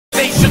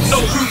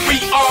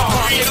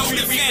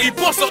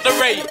we boss up the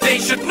rave. They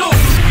should know.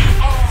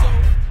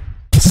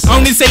 I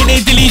only say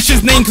Lady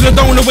Leishure's name cause I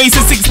don't wanna waste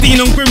a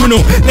 16 on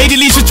Griminal. Lady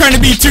Leishure's trying to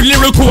be too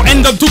lyrical,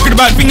 end up talking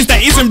about things that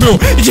isn't real.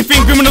 If you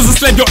think Griminal's a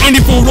celeb, you're any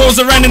fool. Rolls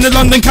around in the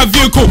London cab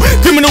vehicle.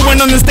 Griminal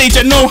went on the stage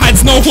at no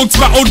hats, no hooks,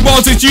 but old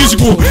bars as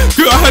usual.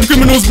 I heard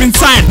Griminal's been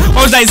signed.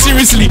 I was like,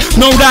 seriously,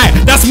 no die.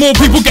 That's more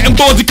people getting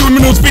bored of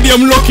Griminal's video,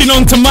 I'm locking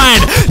on to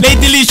mine.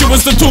 Lady Leishurer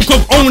was the talk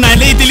of 09.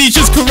 Lady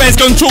Leishure's career's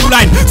control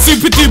line.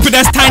 Super duper,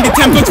 that's Tiny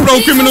Tempahs flow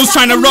Griminal's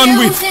trying to run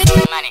with.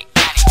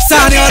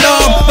 Sound your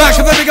alarm, back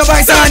of a bigger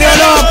bang, sound your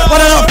alarm.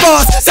 Wanna not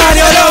fast, sound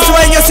your alarm. So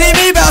when you see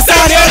me, better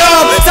sound your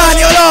alarm. Sound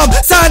your alarm,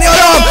 sound your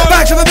alarm.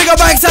 Back of a bigger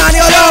bang, sound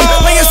your alarm.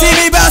 When you see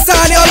me, better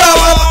sound your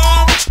alarm.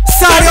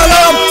 Sound your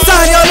alarm,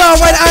 sound your alarm.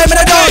 When I'm in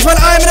a dance, when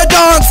I'm in a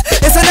dance,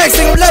 it's the next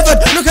thing I'm levered.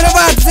 Looking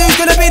around to see who's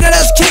gonna be the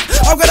next kick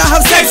I'm gonna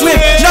have sex with.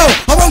 No,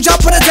 I won't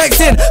jump on the text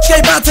in.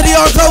 Skate back to the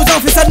yard, close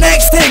off, it's the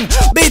next thing.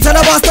 Beat to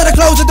the bus, to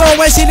close the door.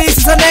 When she leaves,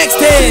 it's the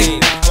next thing.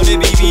 On the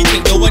BB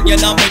thing, don't want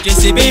your number, just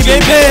say BB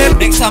pin.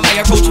 Next time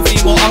I approach a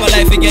female, I'm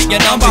alive to get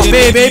your number.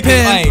 BB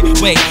pin.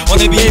 Wait, on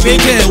the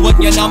BB thing, don't want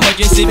your number,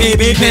 just say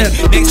BB pin.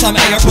 Next time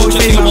I approach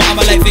a female, I'm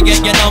alive to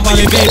get your number.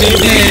 BB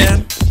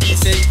pin.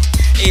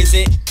 Is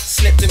it?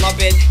 Slipped in my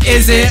bed.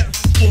 Is it?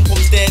 Pum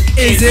pum's dead.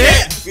 Is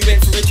it? We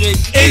went for a drink.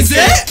 Is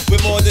it? We're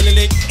more than a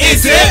link.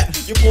 Is it?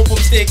 Your pum pum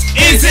sticks.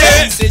 Is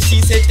it? He said,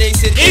 she said, they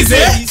said. Is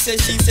it? He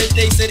said, she said,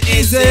 they said.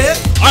 Is it?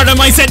 I don't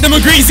mind said them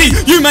are greasy.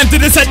 You man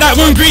did a set that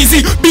weren't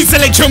greasy. Beat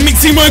selection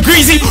mixing weren't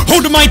greasy.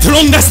 Hold the mic too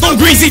long, that's not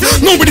greasy.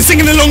 Nobody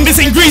singing along, this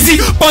ain't greasy.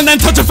 Bond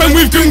and touch a phone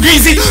with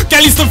Grimzee.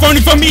 Galley still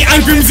phoning for me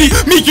and Grimzee.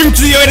 Me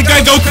Grimzee, the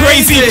guy go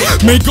crazy.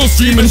 Make go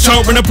scream and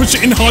shout when I push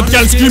it in hard.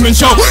 Gal scream and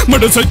shout.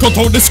 Mother said got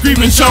told to scream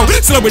and shout.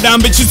 Slow it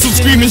down, bitches still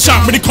scream and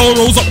shout. When the call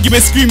rolls up, you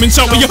better scream and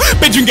shout. When your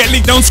bedroom get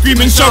leaked down,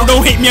 scream and shout.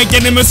 Don't hate me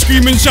again, I'm a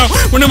scream and shout.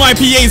 One of my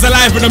PA's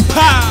alive with them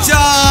pow.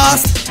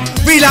 Just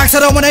relax,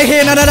 I don't wanna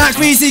hear none of that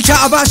greasy chat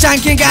about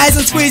shanking guys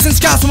and squeezing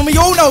scraps. When we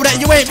all know that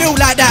you ain't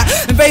built like that.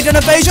 Invasion,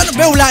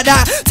 built like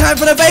that. Time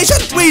for invasion,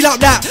 wheel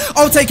up that.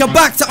 I'll take her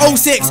back to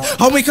 06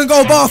 and we can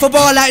go bar for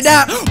bar like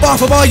that. Bar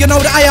for bar, you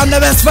know that I am the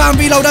best fan.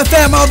 Reload a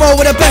fair, my roll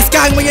with the best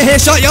gang. When you hear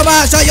shut your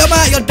mouth,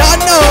 you done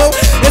know.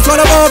 It's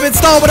one of Orbit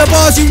Star with the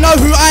bars, you know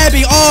who I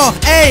be.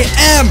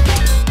 R-A-M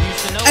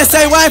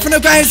S-A-Y from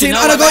the Grimzee, and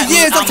I got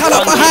years of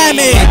talent behind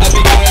me.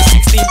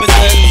 16%.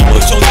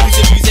 All shows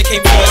music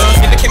came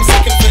first. It became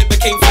second, but it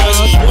became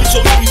first. All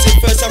shows music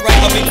first, I write,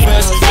 I'm in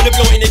first. When they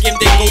blow in the game,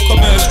 they go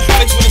commercial.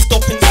 Feds wanna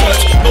stop and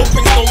search. No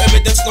prints, no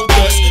evidence, no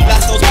dirt.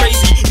 Lifestyle's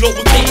crazy. Lord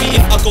will take me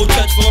if I go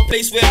church. From a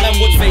place where man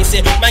would face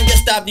it. Man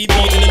get stabbed, need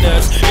more than a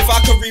nurse. If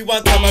I could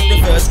rewind time and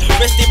reverse.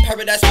 Rest in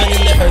paradise, man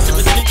in the hearse. If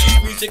it's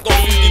literally music, got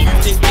through the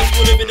music. Things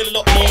would have been a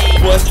lot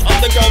more worse.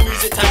 Underground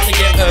music, time to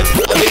get heard.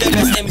 I've been the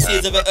best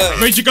MCs ever heard.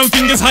 Raise your gun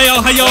fingers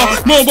higher, higher.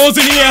 More balls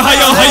in the air,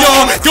 higher,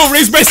 higher. Go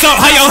raise breast up,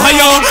 higher,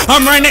 higher.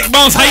 I'm right neck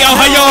bounce, higher,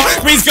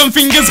 higher. Raise gun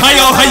fingers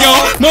higher,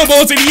 higher. More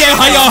balls in the air,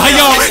 higher,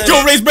 higher.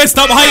 Go raise breast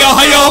up, higher,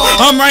 higher.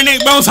 I'm right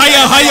neck bounce,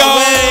 higher, higher.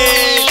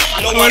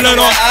 Lower, lower,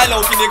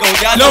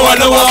 lower,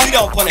 lower, sit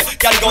down on it.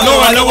 Gotta go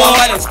lower, lower,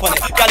 balance on it.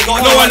 Gotta go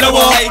lower,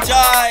 lower,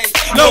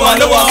 lower,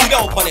 lower, sit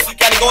down on it.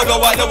 Gotta go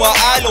lower, lower,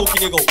 low,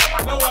 can you go?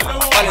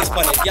 Balance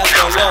on it, gotta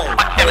go low.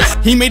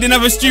 He made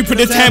another stupid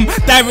attempt.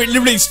 Direct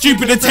lyrics,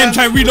 stupid attempt.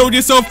 Try and reload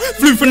yourself.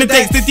 Flew from the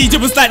decks. The DJ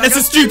was like, that's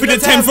a stupid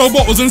attempt. Throw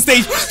bottles on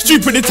stage.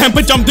 Stupid attempt.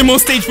 I jumped him on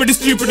stage for the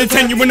stupid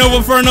attempt. You went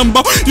over for a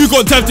number. You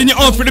got tapped in your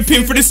arms for the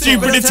pin for the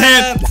stupid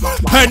attempt.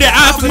 Heard it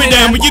after me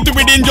then. When you do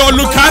it in your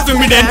look after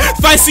me then.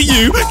 If I see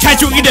you,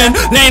 casualty then.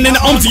 Laying in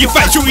the arms of your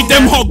factory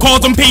then. Hot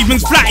cars on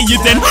pavements, flatter you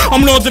then.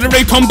 I'm Lord of the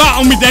Rave, come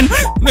battle me then.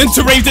 Then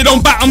to rave, they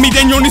don't battle me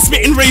then. You're only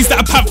spitting raves that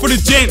I pack for the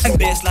gent.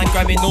 Baseline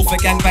grabbing, no for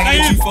gang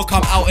banging. The truth will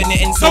come out in the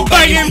end, so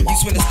banging.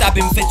 You wanna stab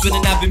him, feds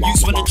wanna nab him. You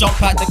wanna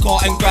jump out the car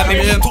and grab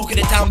him.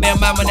 Talking the town, bare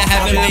man wanna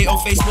have him. Late on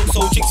Facebook,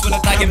 so chicks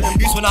wanna tag him.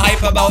 You wanna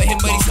hype about him,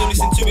 but he still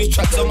listen to his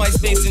tracks on my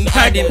space and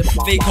hide him.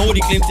 Fake holy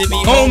claim to be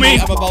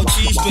homie. I'm about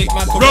cheese, straight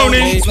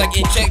macaroni. Swag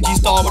in check,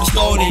 G-star with a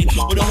stony.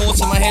 With a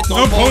horse in my head,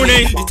 no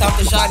pony. It's time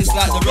to shine, it's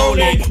like the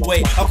rolling.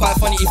 Wait, I'm quite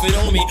funny if you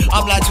know me.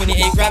 I'm like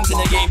 28 grams in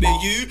the game, but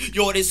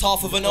you're this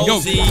half of an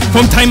OZ.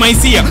 From time I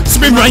see her,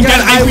 spin round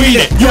gal, I read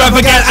it. You have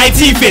a gal, I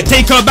teeth it.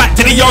 Take her back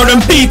to the yard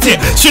and beat it.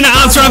 Shouldn't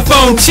answer her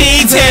phone,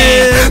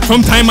 cheating.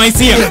 From time I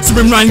see her,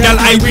 spin round gal,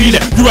 I read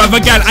it. You have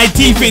a gal, I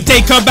teeth it.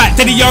 Take her back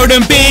to the yard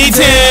and beat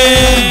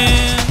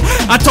it.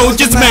 I told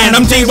Jyzerr man,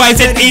 I'm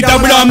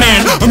JYZERR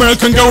man.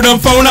 American girl done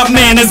phone up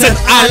man and said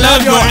I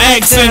love your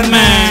accent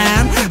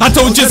man. I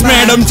told Jyzerr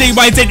man, I'm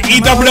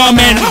JYZERR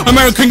man.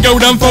 American girl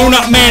done phone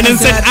up man and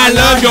said I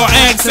love your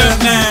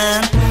accent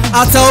man.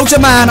 I told you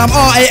man, I'm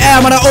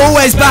RAM and I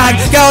always bang.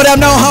 Girl them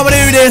know how I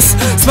do this.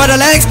 Spread the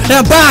legs,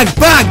 then bang,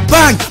 bang,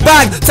 bang,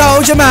 bang.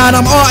 Told you man,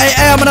 I'm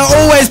RAM and I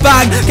always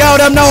bang. Girl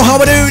them know how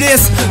I do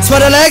this.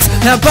 Spread the legs,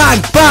 then bang,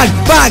 bang,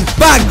 bang,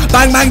 bang.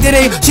 Bang, bang,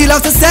 diddy. She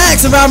loves the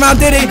sex around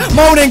diddy.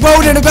 Moaning,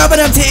 rolling and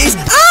grabbing them titties.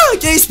 Ah,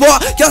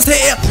 G-spot, just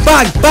hit it.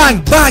 Bang, bang,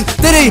 bang,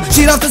 diddy.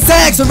 She loves the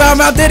sex around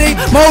diddy.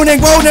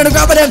 Moaning, rolling and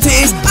grabbing them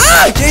titties.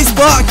 Ah,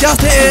 G-spot,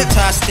 just hit it.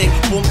 Fantastic,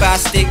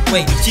 bombastic,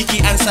 wait, cheeky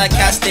and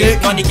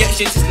sarcastic. Money gets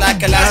shit just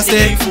like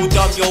elastic. You fool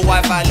dumb, your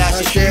Wi-Fi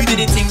lashes. You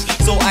didn't think,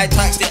 so I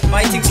taxed it.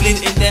 My thing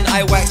slid in, then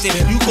I waxed it.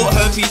 You caught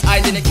herpes,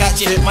 I didn't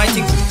catch it. My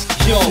thing,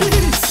 yo,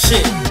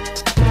 shit.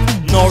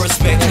 No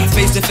respect,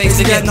 face to face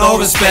to get no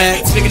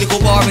respect. Speak a little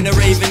bar in a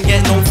rave and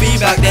get no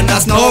feedback, then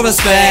that's no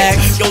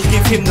respect. Yo,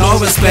 give him no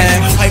respect.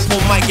 Hypo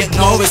might get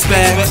no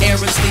respect. We're air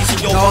and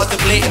station, yo, hard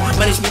to blatant.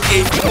 Management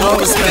gave you no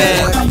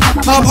respect.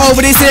 I'm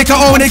overly sick,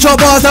 I only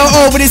chop bars, I'm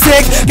overly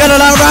sick. Get a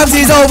like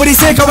Ramsay's overly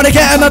sick, I wanna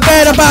get him a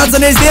bed and bounce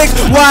on his dick.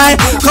 Why?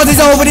 Cause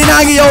he's overly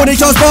nag, he only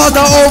chops bars,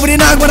 I'm overly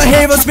nag. When I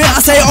hear him spit, I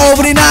say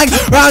overly nag.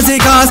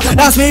 Ramsay cars,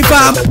 that's me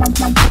fam.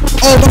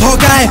 Over hot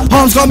guy,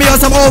 Holmes got me on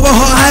some over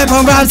hot hype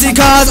on Ramsay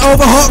cars,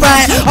 over hot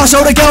right. I'll show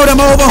the girl them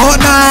over hot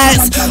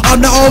nights. I'm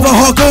the over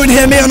hot goon,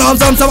 hear me on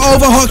arms on some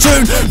over hot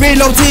tune.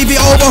 Reload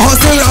TV over hot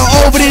soon,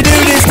 I overly do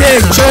this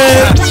thing.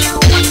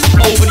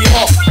 Overly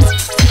hot.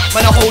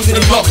 Man, I'm holding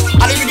the block.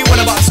 I don't really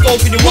want about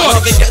scoping the watch.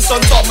 If it gets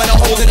on top, man,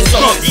 I'm holding the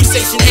top. East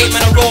section 8,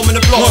 man, I'm rolling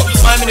the block.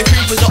 I'm in the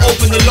creepers, I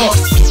open the lock.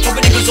 Couple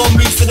niggas on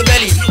moves for the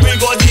belly. We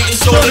got a dig and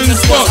shoulder in the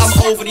spots.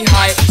 I'm overly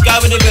high. Sky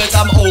with the birds,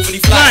 I'm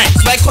overly fly.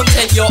 Swag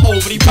content, you're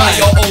overly bright,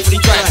 you're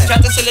overly dry.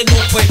 Tried to sell a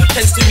 0 point,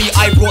 tends to me,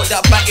 I brought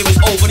that back, it was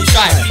overly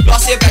shy.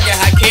 Last year back,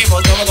 I had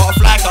cables, now I got a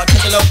flag out,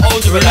 cause I love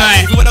older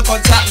and if you wanna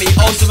contact me,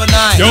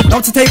 079.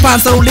 Not to take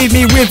fans, don't leave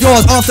me with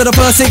yours. After the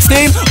first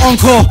 16,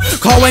 encore.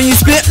 Call when you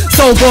spit,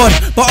 so good.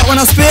 But when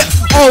I spit,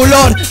 oh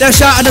lord, they're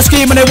shouting and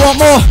screaming, they want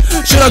more.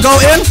 Should I go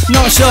in?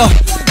 Not sure.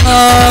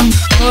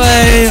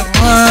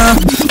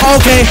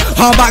 Okay,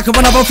 I'm back with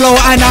another flow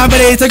and I'm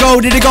ready to go.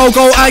 Did it go,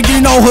 and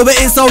you know who it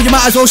is, so you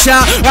might as well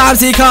shout.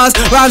 Ramsay cars,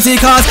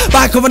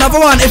 back with another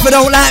one. If you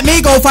don't like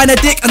me, go find a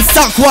dick and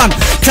suck one.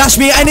 Clash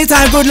me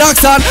anytime, good luck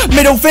son.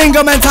 Middle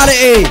finger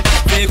mentality.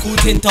 Vehicle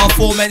tinter,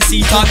 4-man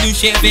seater, new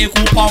shape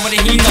vehicle, palm with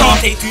a heater.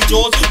 Take 2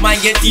 jaws, mine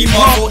get deeper,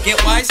 thought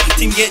get wise,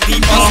 team get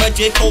deeper. Sweat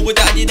J Cole with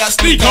that Adidas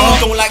sneaker.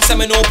 Don't like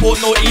salmon or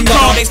port, no eater.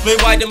 Next play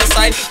wide on my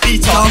side,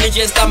 beater.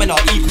 Energy and stamina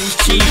equals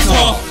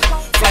cheater.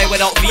 Fly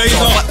without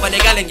visa, but when they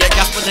gallon get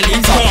gas for the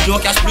liter. Your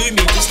gas blew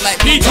me just like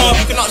Peter.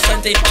 You cannot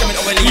stand it, coming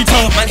over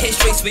liter. Man hit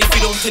straight sway,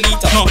 feed on to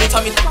liter. By the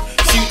time you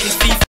shoot his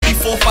feet,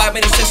 4-5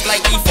 minutes just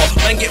like ether.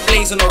 Man get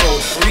blaze on the road,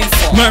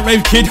 reefer. Might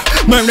rave kid,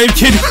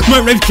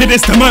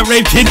 it's the might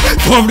rave kid.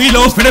 4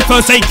 reloads for the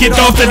first 8 kids.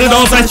 After the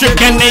doors I strip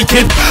get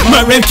naked.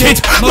 Might rave kid,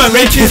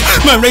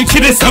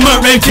 it's the might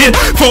rave kid.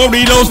 4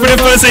 reloads for the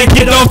first 8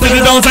 kids. After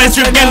the doors I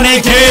strip get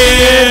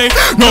naked.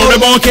 No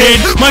the ball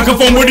kid,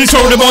 microphone with the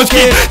shoulder ball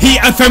kid.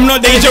 He FM not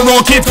danger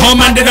raw kid.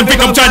 Commanded and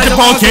pick up charge the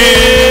ball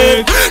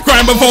kid.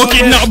 Grind before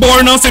kid, not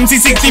boring us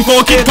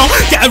MC64 kid. Come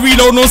get a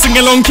reload, no sing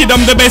along kid.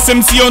 I'm the best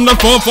MC on the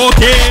 4-4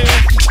 kid.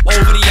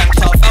 Over the yanked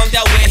found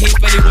out where his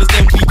belly was,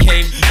 then we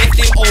came. Left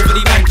him over the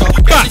banker.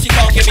 Guess she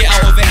can't get me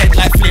out of her head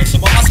like flames, so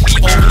I must be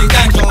over the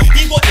danger.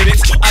 He got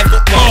lyrics, I've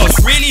got bars.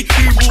 Really,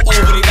 who will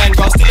overly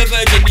banger? Still a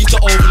virgin, needs to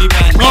overly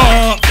man.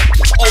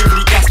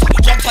 Overly gassed,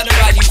 jumped on the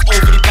ride, he's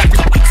overly backed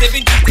up.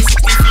 70 to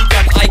 63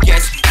 grand, I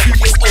guess. Who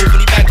gets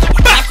overly backed up?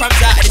 Black Rams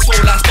out and it's all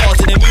like stars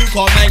in the moon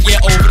car, man, get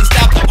overly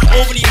stabbed up.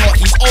 Overly hot,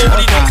 he's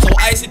overly not, so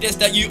I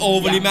suggest that you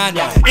overly man.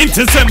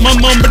 Intercept my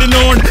mum with an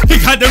horn.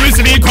 Think how there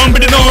isn't a con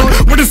with an horn.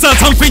 With a start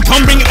something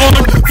come bring it on.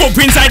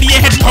 Footprints out of your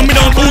head coming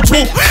on. All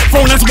talk.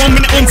 Phone that's 1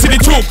 minute on to the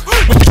talk.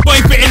 With the boy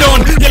fitted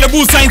on. Yellow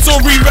bull sign so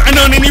rewritten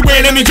on.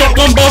 Anyway, let me drop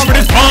 1 bar for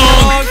this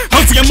pong.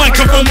 I'll see a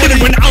microphone with him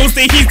when I was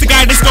there. He's the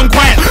guy that's gone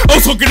quiet. I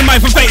was talking to the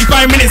mic for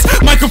 35 minutes.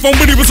 Microphone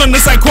with him was on the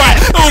side quiet.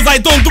 I was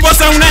like, don't do a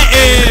sound that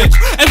edge.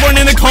 Everyone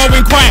in the car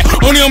went quiet.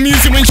 Only on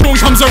music when Sean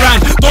comes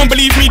around. Don't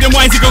believe me, then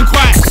why is he gone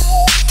quiet?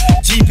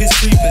 Jeepers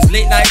creepers,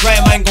 late night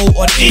grind man go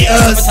on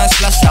eaters. Summertime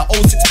splash out,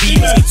 06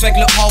 beaters. Swag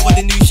look hard with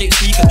the new shape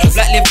speakers.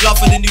 Black lip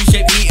glove for the new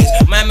shape heaters.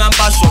 Man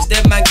bash shots,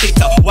 them man kicked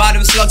up. While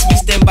them slugs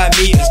miss them by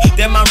meters.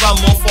 Them man run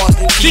more fast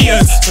than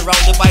cheaters.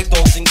 Surrounded by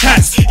dogs and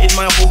cats. In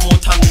my hood more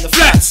time than the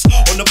flats.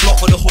 On the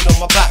block with the hood on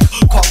my back.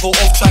 Can't go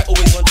off track,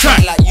 always on track.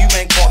 Like you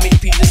man can't make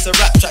peace, a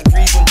rap track.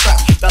 Grease on track,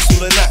 that's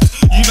all the knack.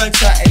 You man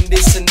chatting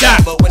this and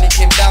that, but when it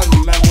came down,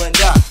 you man weren't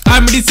that.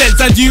 How many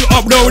sets had you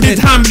uploaded?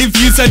 How many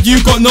views had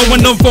you got? No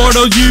one to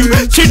follow you.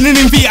 Chilling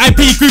in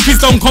VIP,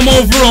 groupies don't come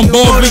over on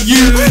board with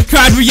you.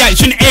 Crowd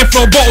reaction,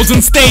 airflow, bottles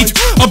on stage,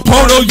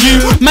 Apollo you.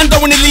 Man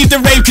don't wanna leave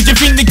the rave cause you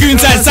think the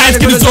goons outside's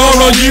gonna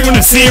zoro you. On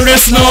a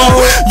serious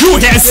note, you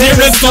hear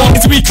serious note.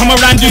 It's we come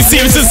around do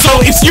serious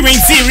assault. If you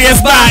ain't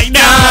serious, bye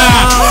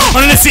nah.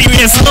 On a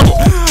serious note,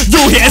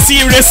 You'll hit a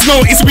serious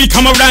note. It's we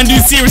come around do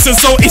serious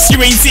assault. If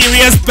you ain't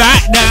serious,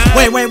 back down.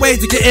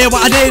 Wait, to get hear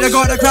what I did. I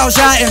got the crowd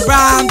shouting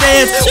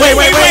Ramsay.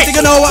 Wait, do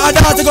you know what I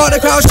done? I got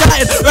the crowd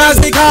shouting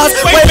Ramsay cars.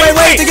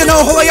 Wait, do you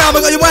know who I am? I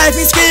got your wife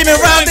screaming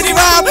Ramsay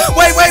Ram.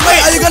 Wait,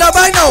 are you gonna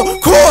bang? No,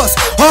 course.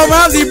 Oh,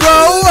 Ramsay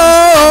bro,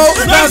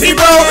 Ramsay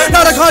bro.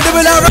 No, I can't do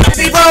it like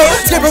Ramsay bro.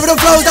 Skip over the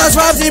flows, that's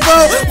Ramsay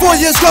bro. 4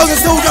 years strong and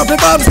still dropping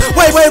bums.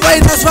 Wait,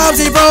 that's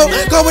Ramsay bro.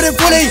 Go with it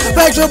fully,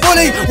 back to a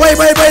bully. Wait,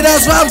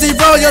 that's Ramsay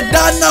bro. You're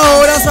done,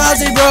 no, that's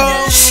Ramsay bro.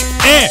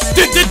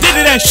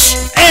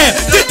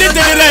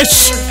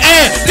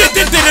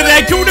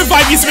 Cool the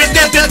vibe, he's with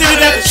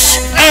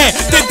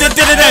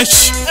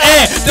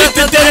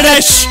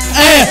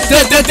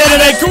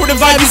cool the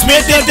vibe, he's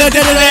with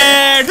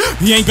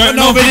he ain't got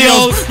no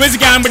videos. Where's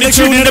the guy with the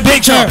tune in the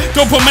picture?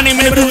 Don't put my name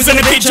in the booze in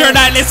the picture.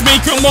 Like, let's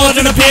make it more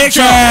than a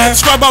picture.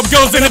 Scrub up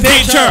girls in the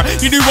picture.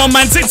 You do one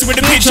man six with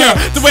the picture.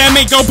 The way I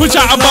make go push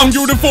out a bum,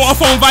 you the thought a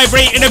phone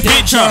vibrate in the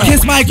picture.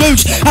 Kiss my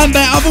gooch and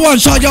bet other one.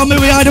 Shot your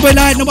movie either way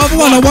like no other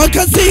one. No one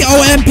can see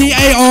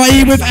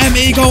OMPARE with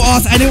ME. Go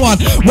ask anyone.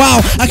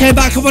 Wow, I came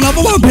back with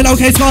another one.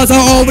 Pillowcase scars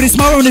are already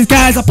smoking. These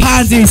guys are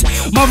pansies.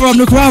 Mother, I'm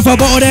look around for a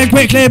bottle, then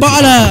quickly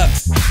bottle up.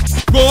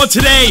 More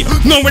today,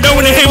 no we don't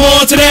wanna hear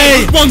more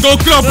today. One go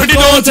club with the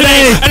door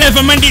today.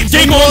 11 man deep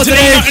game more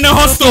today. Not in a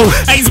hostel,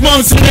 8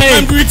 months today.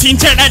 I'm routine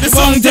check like the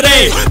song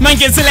today. Man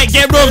get select,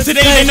 get robbed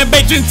today. In the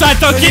bedroom side,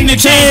 tuck in the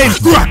chain.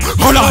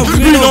 Hold on,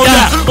 you know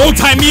that. Old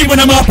time me when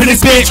I'm up in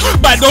this bitch.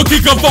 Bad dog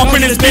kick up in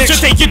this bitch. I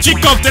take your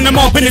chick off, then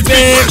I'm up in this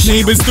bitch.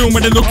 Neighbors still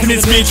when they look in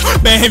this bitch.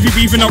 Bare heavy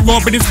breathing up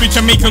robbing this bitch.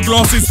 I make her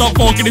glasses stop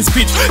fogging this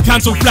bitch.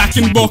 Cancel black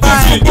and walk on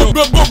shit.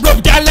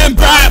 Gal and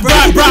bra.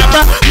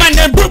 Man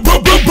then bro.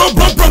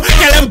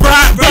 Gal and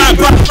bra.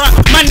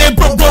 Man then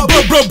bro.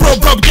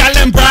 Gal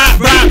and bra.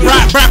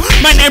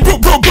 Man then bro.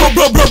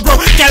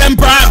 Gal and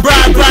bra.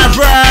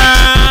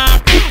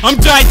 I'm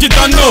tight, you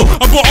don't know.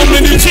 I put on the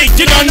new chick,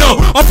 you don't know.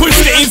 I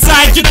pushed it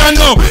inside, you don't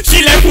know.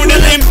 She left with a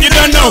limp, you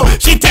don't know.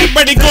 She take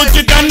by the good,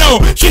 you don't know.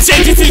 She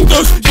said she sees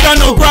those, you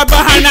don't know. Grab her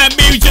hand that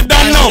baby, you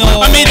don't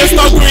know. I made her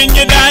start green,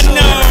 you don't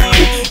know.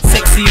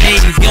 Sexy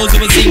ladies, girls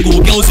who are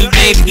single, girls with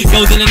babies,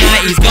 girls in the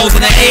 90s, girls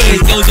in the 80s,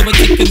 girls who are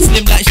thick and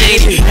slim like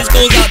Shady. This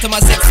goes out to my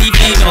sexy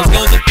females,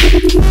 girls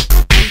who...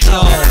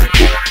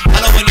 I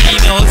don't want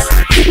emails.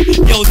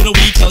 Girls in the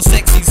week, girls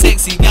sexy.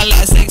 Gal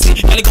like sexy.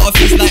 Gal got a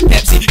face like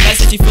Pepsi. Gal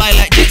said she fly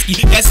like jet ski.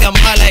 Gal say I'm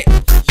high like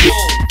yo.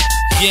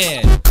 Yeah.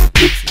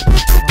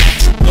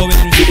 Go with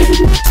the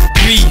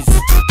breeze.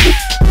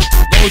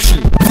 Go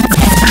shoot.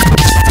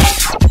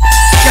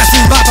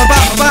 Guessing back.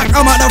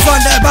 I'm at the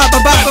front there. Back.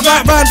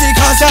 Ramsay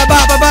can't say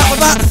back.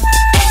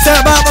 Say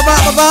back.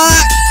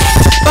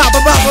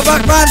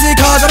 Ramsay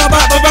cars and I'm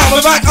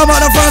back. I'm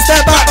at the front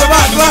step back.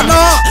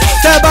 No.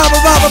 Say back.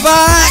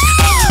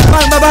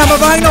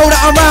 Bang, know that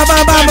I'm round,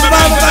 bang,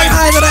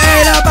 hands on the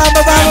air, bang,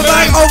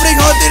 over the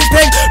coast, do this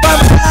thing, bang,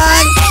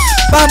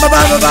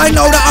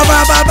 know that I'm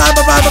round,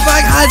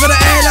 bang, hands on the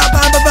air,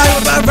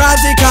 bang,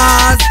 Ramsay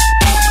cars.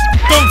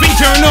 Don't think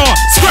you're not.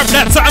 Scrap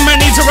that, something man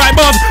needs to write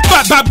bars.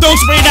 Back, don't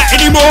spray that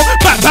anymore.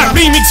 Back,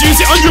 remix, use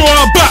it on your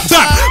back.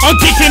 I'm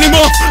kicking him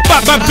off.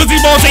 Back, cause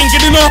these bars ain't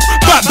good enough.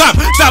 Back,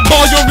 that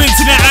bar you're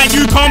rinsing it and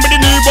you come with a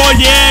new boy,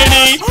 yeah,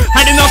 nee.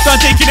 Had enough,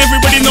 start taking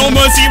everybody, no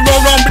mercy,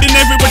 roll on, but then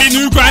everybody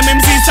new crime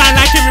MCs sound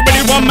like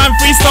everybody one man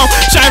freestyle.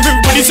 Shout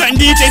everybody, certain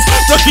DJs,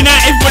 rocking out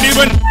everybody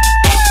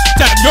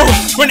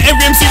when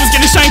every MC was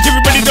getting shanked,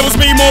 everybody there was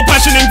way more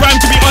passion and grime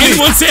to be honest.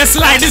 Anyone say a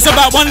slide, it's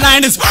about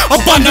one-liners.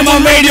 I bun them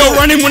on radio,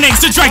 running one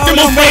extra track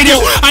them on radio.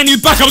 I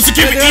need backup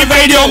security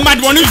radio. Mad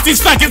one, who's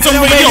this faggots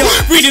on radio?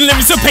 Reading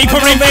lyrics of paper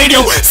and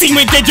radio. See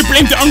me dead, you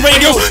blamed it on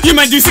radio. You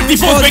might do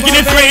 64s making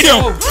it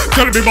radio.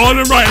 Gotta be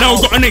ballin' right now,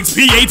 got an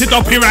XP8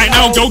 up here right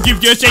now. Go give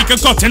you a shake of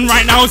cotton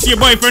right now. See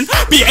your boyfriend,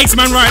 be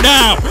X-Man right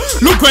now.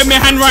 Look where my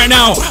hand right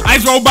now.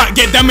 Eyes roll back,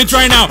 get damaged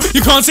right now.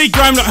 You can't say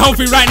grime not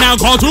healthy right now.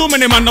 Call too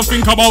many man,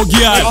 nothing about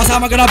yeah. All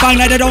time I'm gonna bang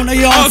like they don't know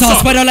your answer.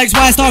 Spread her legs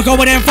wide, start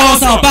going in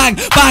faster. Bang,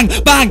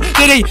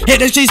 diddy,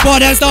 hit the G-spot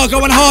and start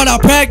going harder.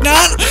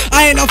 Pregnant?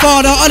 I ain't no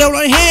father, I don't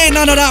wanna hear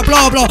none of that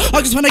blah blah.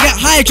 I just wanna get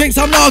high, drink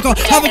some lager,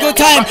 have a good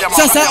time,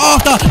 sunset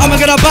after. I'm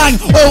gonna bang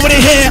over the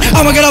here,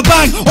 I'm gonna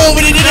bang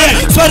over the there.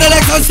 Spread her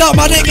legs and start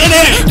my dick in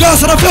it.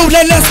 Glass on the field,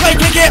 then let's make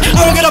it.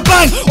 I'm gonna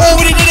bang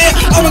over the there,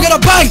 I'm gonna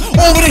bang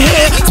over the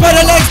here. Spread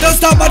her legs, don't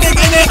start my dick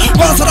in it.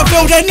 Glass on the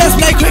field, then let's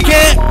play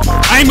cricket.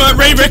 I'm a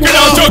Ray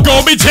Regular, don't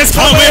go be just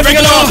can't wear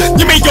regular.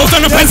 You make yours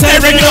on the fence, stay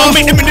regular.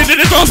 Make them into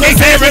the dance,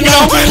 stay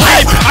regular.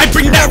 I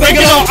bring that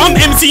regular. I'm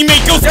MC,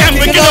 make your scam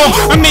regular.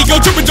 I make your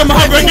triple jump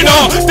hard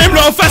regular. Them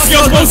little fast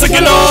girls won't sick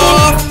it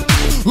off.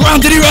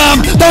 Ram diddy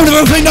ram, don't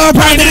ever think no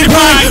bang diddy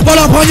bang.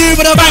 Roll up on you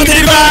with a bang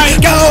diddy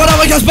bang. Go on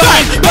over just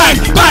bang.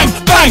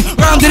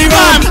 Ram diddy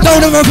ram,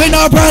 don't ever think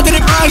no bang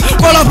diddy bang.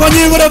 Roll up on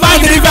you with a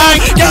bang diddy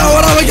bang. Go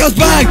on over just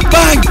bang.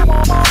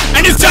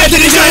 And it's time to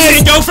the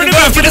giant, go from the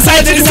left to the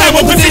side to decide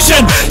what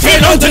position.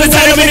 Get on to the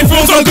side, I mean it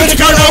feels so good to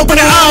can't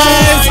open the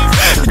eyes.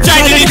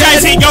 Giant to the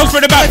giant, go else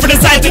for the back, for the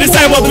side to the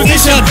side, what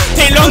position?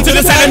 Take long to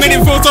the side, I made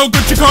it feel so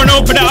good, you can't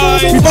open the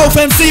eyes. We both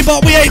MC,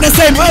 but we ain't the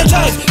same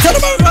franchise. Tell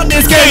them I run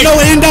this game, no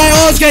in-die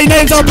odds, gay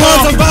names are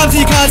parts of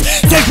Ramsay cards.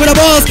 Take with the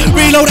bars,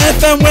 reload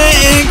FM, we're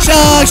in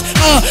charge.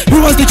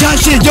 Who wants to chat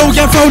shit? You'll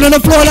get thrown on the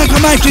floor like a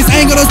mattress.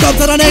 Ain't gonna stop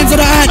to the names of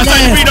the hat. I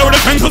can't reload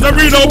the pen cause I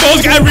reload, balls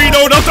get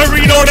reload, after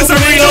reload, it's a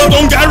reload,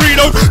 don't get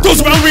reload.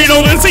 Talks about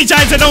reload and say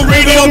child, don't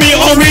reload me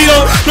on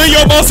reload. No,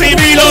 your boss ain't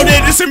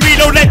reloaded, listen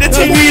reload, let the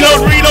team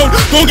reload,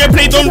 don't get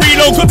played on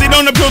reload cause they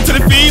don't appeal to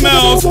the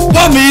females. 1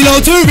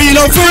 reload, 2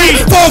 reload, 3,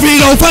 4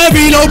 reload, 5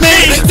 reload, me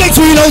 6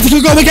 reloads if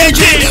you go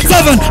against G,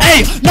 7,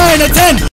 8, 9 and 10.